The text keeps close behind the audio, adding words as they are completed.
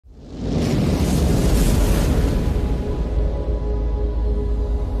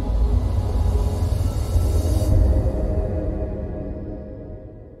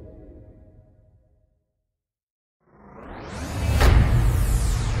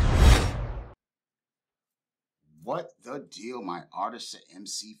What the deal, my artist at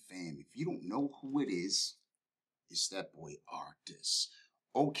MC fam? If you don't know who it is, it's that boy Artis.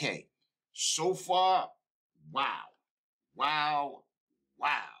 Okay, so far, wow.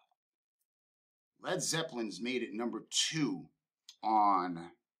 Led Zeppelin's made it number 2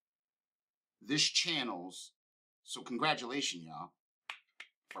 on this channel's, so congratulations, y'all,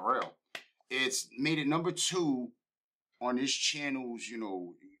 for real. It's made it number 2 on this channel's, you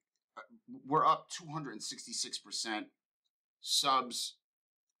know, we're up 266% subs,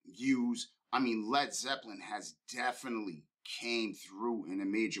 views. I mean, Led Zeppelin has definitely came through in a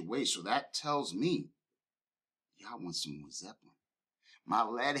major way. So that tells me y'all want some more Zeppelin. My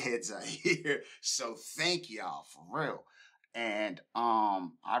lead heads are here. So thank y'all for real. And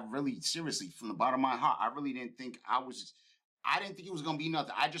I really, seriously, from the bottom of my heart, I really didn't think I didn't think it was gonna be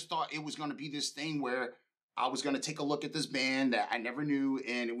nothing. I just thought it was gonna be this thing where I was going to take a look at this band that I never knew,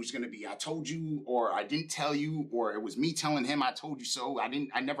 and it was going to be I told you, or I didn't tell you, or it was me telling him I told you so. I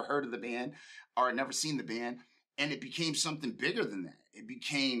never heard of the band, or I never seen the band, and it became something bigger than that. It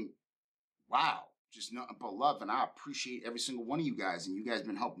became, wow, just nothing but love, and I appreciate every single one of you guys, and you guys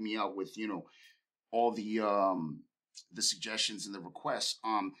been helping me out with, you know, all the suggestions and the requests.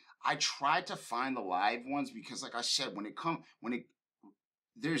 I tried to find the live ones because, like I said,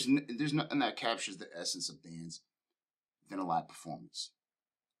 there's nothing that captures the essence of bands than a live performance.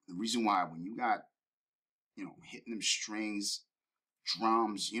 The reason why, when you got, you know, hitting them strings,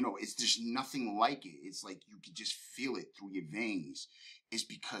 drums, you know, it's just nothing like it. It's like you could just feel it through your veins. It's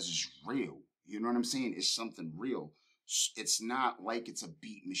because it's real. You know what I'm saying? It's something real. It's not like it's a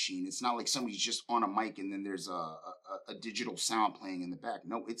beat machine. It's not like somebody's just on a mic and then there's a digital sound playing in the back.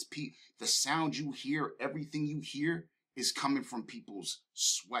 No, it's the sound you hear, everything you hear is coming from people's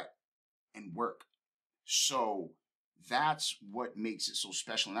sweat and work. So that's what makes it so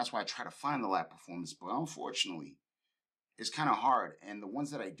special. And that's why I try to find the live performance. But unfortunately, it's kind of hard. And the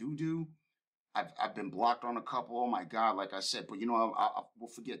ones that I do, I've been blocked on a couple. Oh my God, like I said, but you know, we'll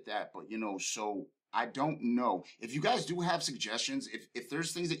forget that. But you know, so I don't know. If you guys do have suggestions, if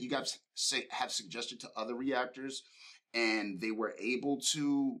there's things that you guys have suggested to other reactors and they were able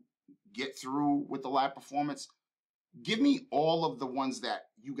to get through with the live performance, give me all of the ones that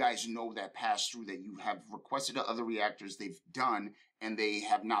you guys know that passed through that you have requested to other reactors they've done and they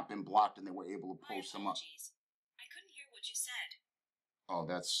have not been blocked and they were able to post them up. I couldn't hear what you said. Oh,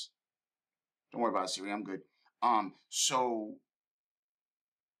 don't worry about it, Siri. I'm good. So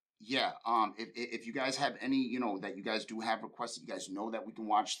yeah, if you guys have any, you know, that you guys do have requested, you guys know that we can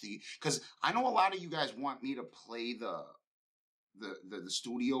watch because I know a lot of you guys want me to play the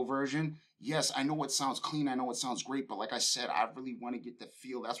studio version. Yes, I know it sounds clean, I know it sounds great, but like I said, I really want to get the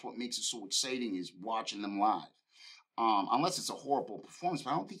feel. That's what makes it so exciting, is watching them live. Unless it's a horrible performance, but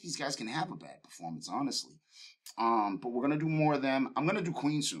I don't think these guys can have a bad performance, honestly. But we're gonna do more of them. I'm gonna do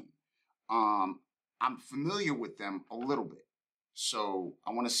Queen soon. I'm familiar with them a little bit, so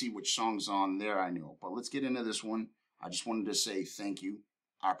I want to see which songs on there I know. But let's get into this one. I just wanted to say thank you.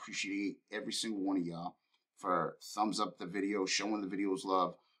 I appreciate every single one of y'all for thumbs up the video, showing the videos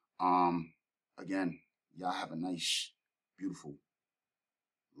love. Again, y'all have a nice, beautiful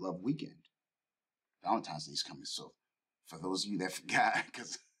love weekend. Valentine's Day is coming, so for those of you that forgot,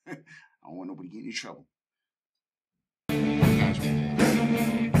 because I don't want nobody getting in trouble.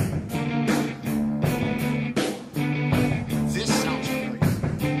 This sounds familiar.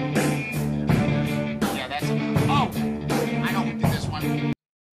 Yeah, that's, oh, I know who did this one.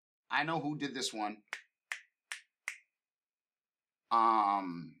 I know who did this one.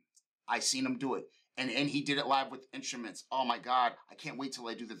 I seen him do it, and he did it live with instruments. Oh my God, I can't wait till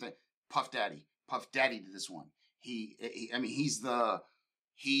I do the thing. Puff Daddy did this one. I mean,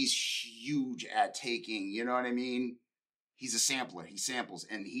 he's huge at taking, you know what I mean? He's a sampler. He samples,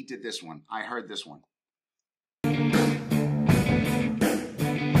 and he did this one. I heard this one.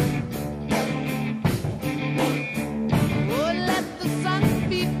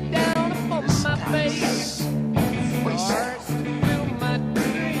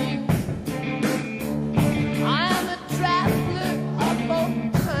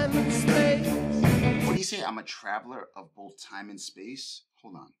 I'm a traveler of both time and space.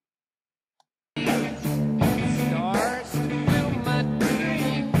 Hold on. Stars to fill my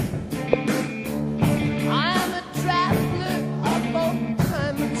dream. I'm a traveler of both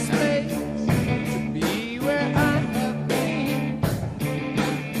time and space. To be where I have been.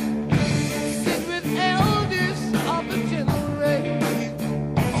 Sit with elders of the generation.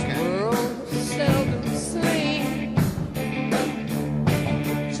 Okay. World seldom seen.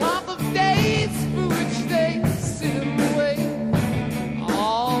 Top of days for which they sit and wait.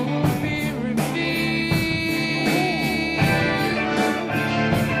 All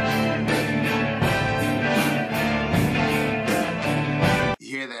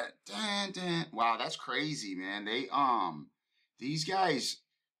That's crazy, man. These guys,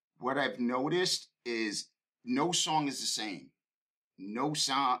 what I've noticed is no song is the same. No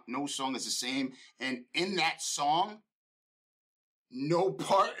song is the same. And in that song, no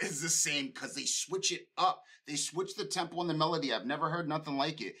part is the same because they switch it up. They switch the tempo and the melody. I've never heard nothing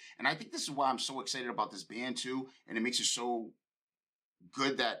like it. And I think this is why I'm so excited about this band too. And it makes it so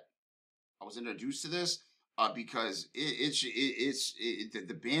good that I was introduced to this because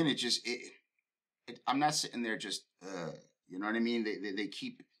the band, I'm not sitting there just, you know what I mean? They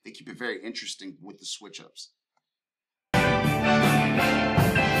keep it very interesting with the switch ups.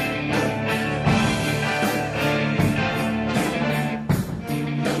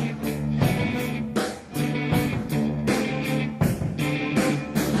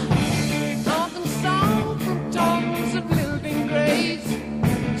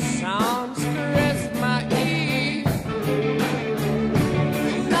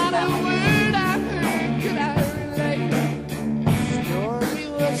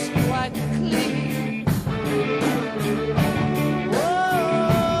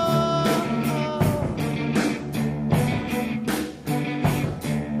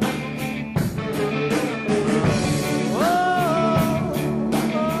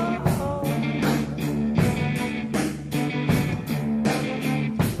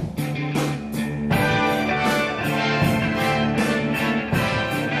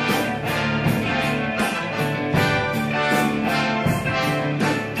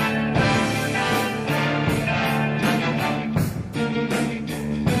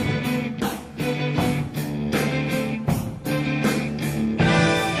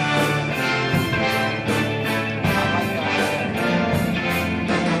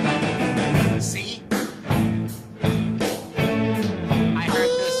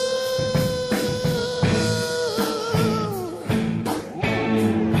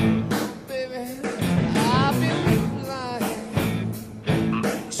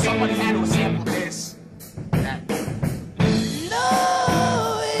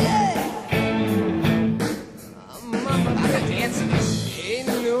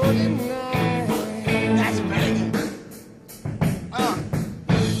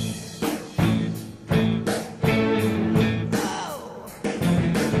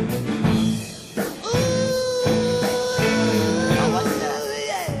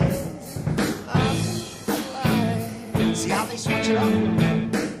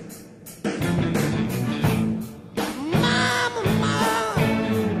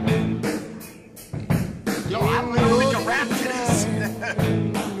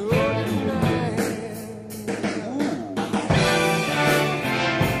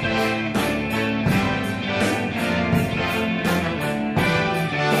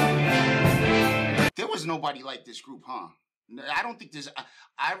 Nobody like this group, huh? I don't think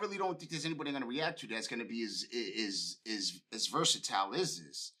I really don't think there's anybody going to react to that's going to be as versatile as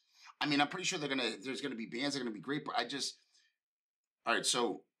this. I mean, I'm pretty sure there's going to be bands that are going to be great, but all right,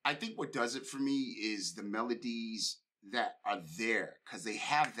 so I think what does it for me is the melodies that are there because they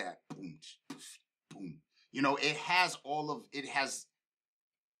have that boom, boom. You know, it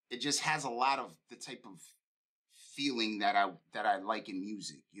just has a lot of the type of feeling that I like in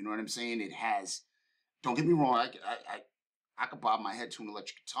music. You know what I'm saying? It has. Don't get me wrong, I could bob my head to an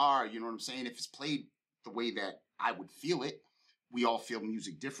electric guitar, you know what I'm saying? If it's played the way that I would feel it, we all feel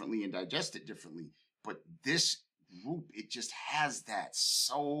music differently and digest it differently. But this group, it just has that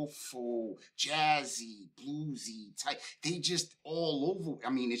soulful, jazzy, bluesy type. They just all over.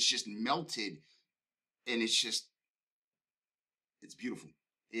 I mean, it's just melted and it's beautiful.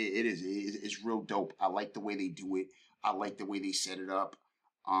 It's real dope. I like the way they do it. I like the way they set it up.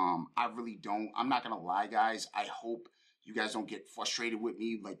 I'm not gonna lie, guys. I hope you guys don't get frustrated with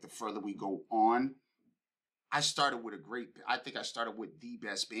me like the further we go on. I think I started with the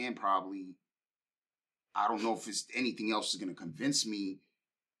best band probably. I don't know if it's anything else is gonna convince me.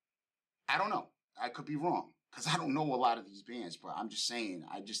 I don't know. I could be wrong because I don't know a lot of these bands, but I'm just saying,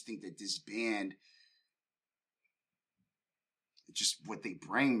 I just think that this band, just what they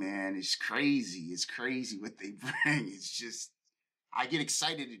bring, man, is crazy. It's crazy what they bring. It's just, I get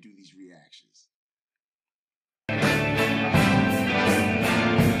excited to do these reactions.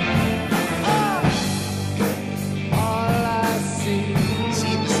 All I see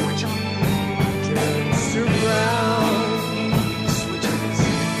the switch on? turns to brown. The switches.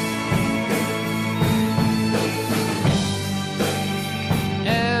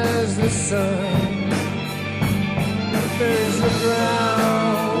 As the sun burns the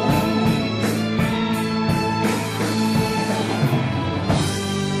ground.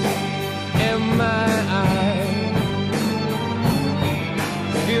 And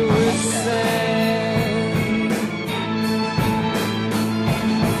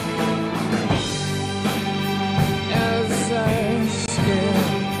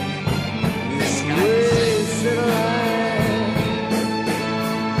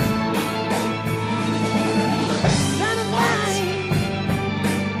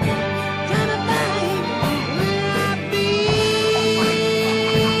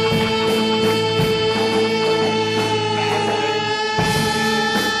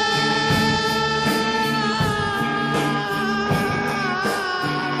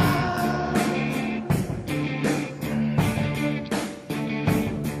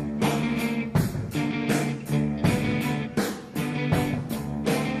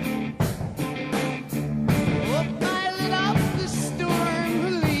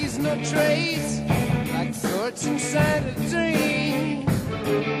a trace, like thoughts inside a dream.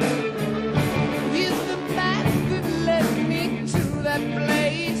 He's the man that led me to that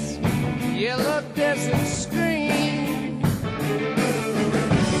place, yellow desert screen.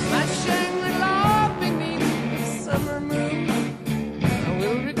 My Shangri-La beneath the summer moon, I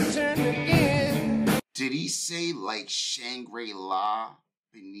will return again. Did he say like Shangri-La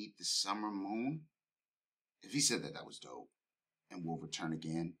beneath the summer moon? If he said that, that was dope. And will return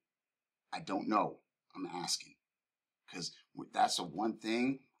again. I don't know. I'm asking. Because that's the one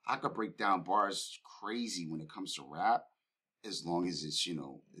thing. I could break down bars crazy when it comes to rap. As long as it's, you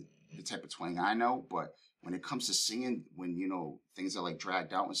know, the type of twang I know. But when it comes to singing, when, you know, things are like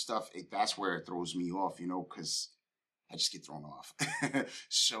dragged out and stuff, that's where it throws me off, you know, because I just get thrown off.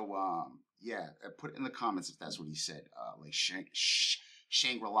 So, yeah, put it in the comments if that's what he said. Like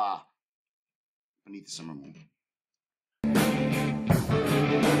Shangri-La beneath the summer moon.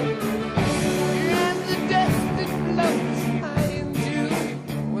 And the dust that floats high into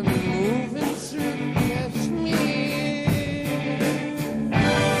when we're moving through Kashmir.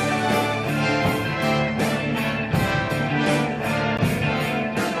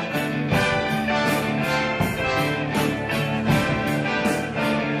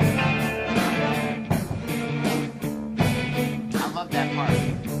 I love that part.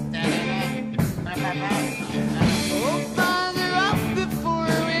 Oh, Father, up before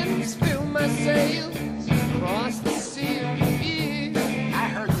winds fill my sails across the sea of fear. I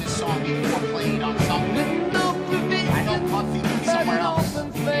heard this song before played on something. With no provision, I know Puffy did somewhere but an else.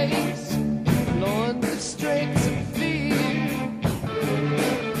 open face, blowing the straits of fear.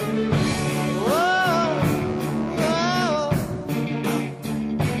 Whoa, whoa.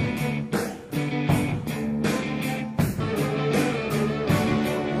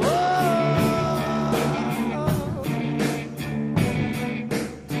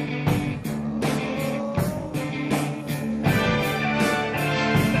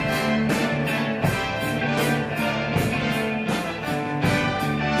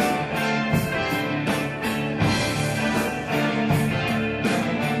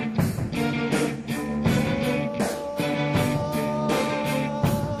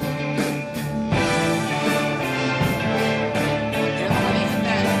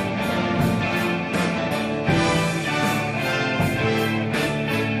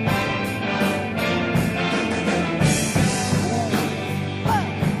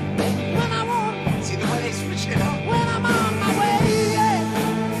 When I want, See the way they switch it up? when I'm on my way, yeah.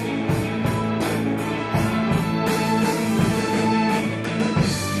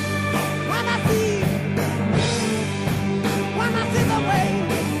 When I see the way you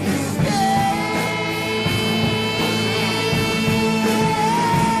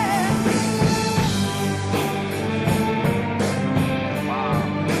Wow.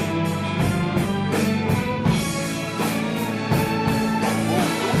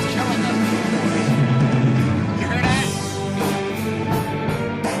 Who's killing us? You hear that?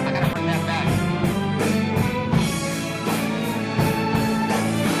 I gotta bring that back.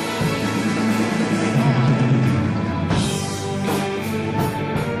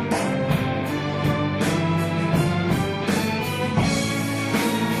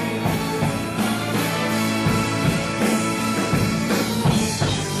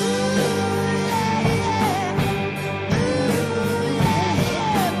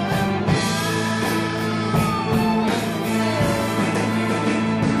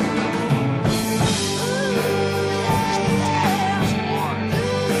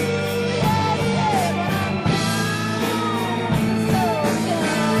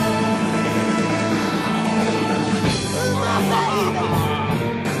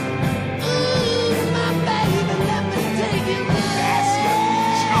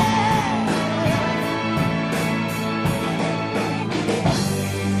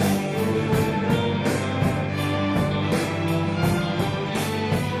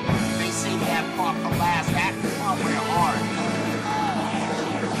 They say that part for last. That part went hard.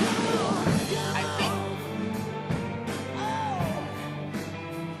 I think.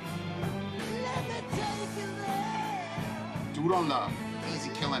 Dude on the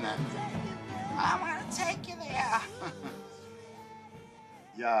easy killing that. I want to take you there.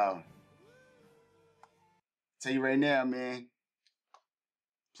 Yo. Tell you right now, man.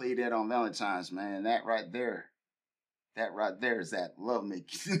 Play that on Valentine's, man. That right there is that love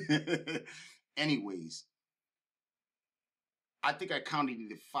making. Anyways, I think I counted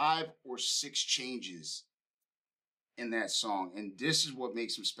either 5 or 6 changes in that song. And this is what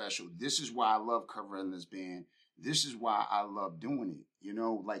makes him special. This is why I love covering this band. This is why I love doing it. You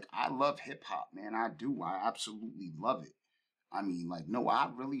know, like I love hip hop, man. I do. I absolutely love it. I mean, like, no, I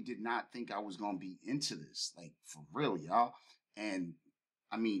really did not think I was going to be into this, like, for real, y'all. And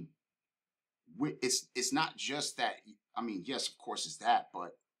I mean, it's not just that. I mean, yes, of course it's that,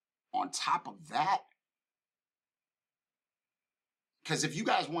 but on top of that, because if you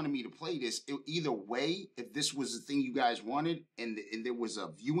guys wanted me to play this, either way, if this was the thing you guys wanted and there was a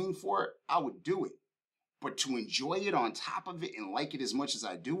viewing for it, I would do it. But to enjoy it on top of it and like it as much as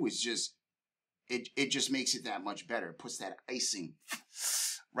I do is just, it just makes it that much better. It puts that icing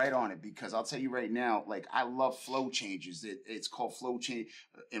right on it, because I'll tell you right now, like, I love flow changes. It's called flow change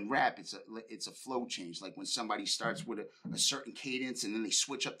in rap. It's a flow change. Like when somebody starts with a certain cadence and then they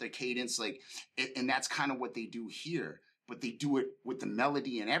switch up their cadence, like, and that's kind of what they do here. But they do it with the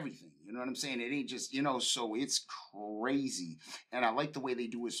melody and everything. You know what I'm saying? It ain't just, so it's crazy. And I like the way they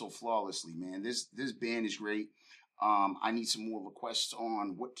do it so flawlessly, man. This band is great. I need some more requests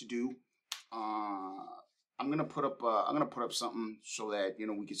on what to do. I'm gonna put up something so that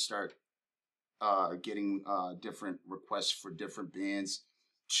we can start getting different requests for different bands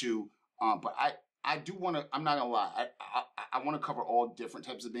too. But I do want to. I'm not gonna lie. I want to cover all different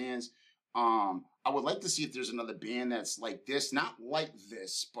types of bands. I would like to see if there's another band that's like this, not like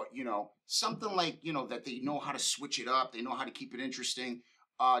this, but something like that they know how to switch it up. They know how to keep it interesting.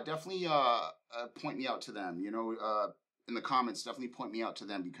 Definitely point me out to them. In the comments, definitely point me out to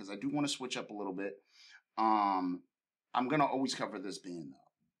them, because I do want to switch up a little bit. I'm gonna always cover this band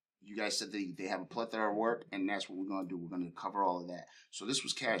though. You guys said they have a plethora of work, and that's what we're gonna do. We're gonna cover all of that. So this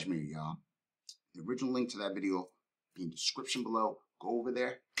was Kashmir, y'all. The original link to that video be in the description below. Go over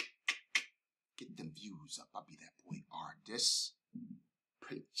there, get them views up. I'll be that boy RDiss.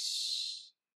 Peace.